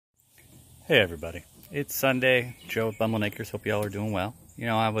Hey everybody, it's Sunday. Joe at Bumble Acres. Hope y'all are doing well. You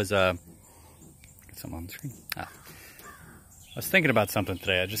know, I was get something on the screen. I was thinking about something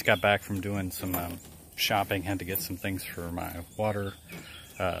today. I just got back from doing some shopping. Had to get some things for my water,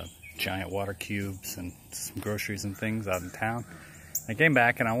 giant water cubes, and some groceries and things out in town. I came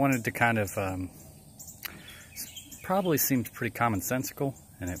back and I wanted to kind of probably seems pretty commonsensical,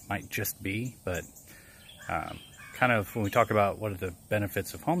 and it might just be, but kind of when we talk about what are the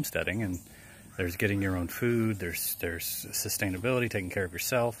benefits of homesteading, and there's getting your own food, there's sustainability, taking care of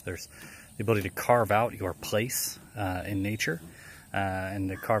yourself, there's the ability to carve out your place in nature and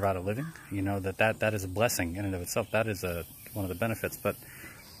to carve out a living. You know, that is a blessing in and of itself. That is one of the benefits. But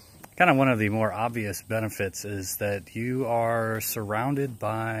kind of one of the more obvious benefits is that you are surrounded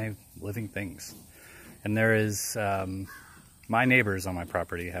by living things. And there is, my neighbors on my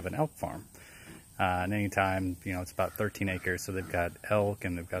property have an elk farm. And anytime, you know, it's about 13 acres, so they've got elk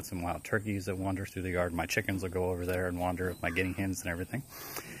and they've got some wild turkeys that wander through the yard. My chickens will go over there and wander with my guinea hens and everything.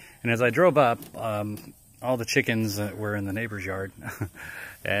 And as I drove up, all the chickens were in the neighbor's yard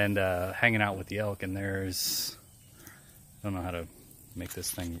and hanging out with the elk. And there's, I don't know how to make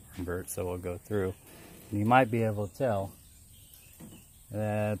this thing invert, so we'll go through. And you might be able to tell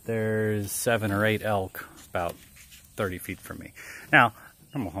that there's 7 or 8 elk about 30 feet from me. Now,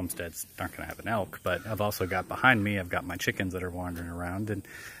 normal homesteads aren't going to have an elk, but I've also got behind me, I've got my chickens that are wandering around, and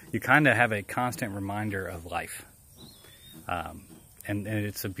you kind of have a constant reminder of life. And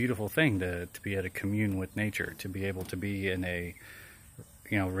it's a beautiful thing to be able to commune with nature, to be able to be in a,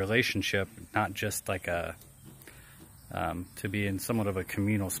 you know, relationship, not just like a, to be in somewhat of a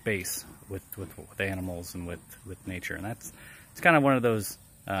communal space with animals and with nature. And it's kind of one of those,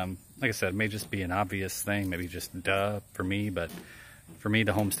 like I said, it may just be an obvious thing, maybe just duh for me, but for me,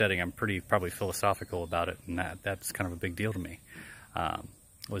 the homesteading, I'm probably philosophical about it, and that's kind of a big deal to me,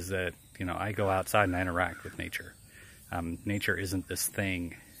 was that, you know, I go outside and I interact with nature. Nature isn't this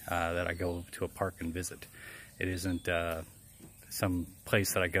thing that I go to a park and visit. It isn't some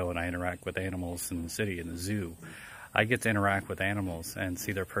place that I go and I interact with animals in the city, in the zoo. I get to interact with animals and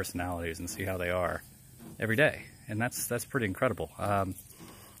see their personalities and see how they are every day, and that's pretty incredible.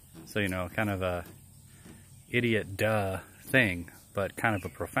 So, you know, kind of a idiot duh thing, but kind of a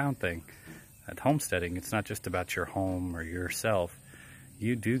profound thing. At homesteading, it's not just about your home or yourself.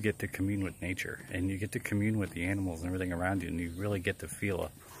 You do get to commune with nature, and you get to commune with the animals and everything around you, and you really get to feel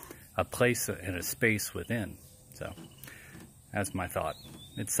a place and a space within. So that's my thought.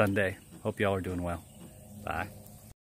 It's Sunday. Hope y'all are doing well. Bye.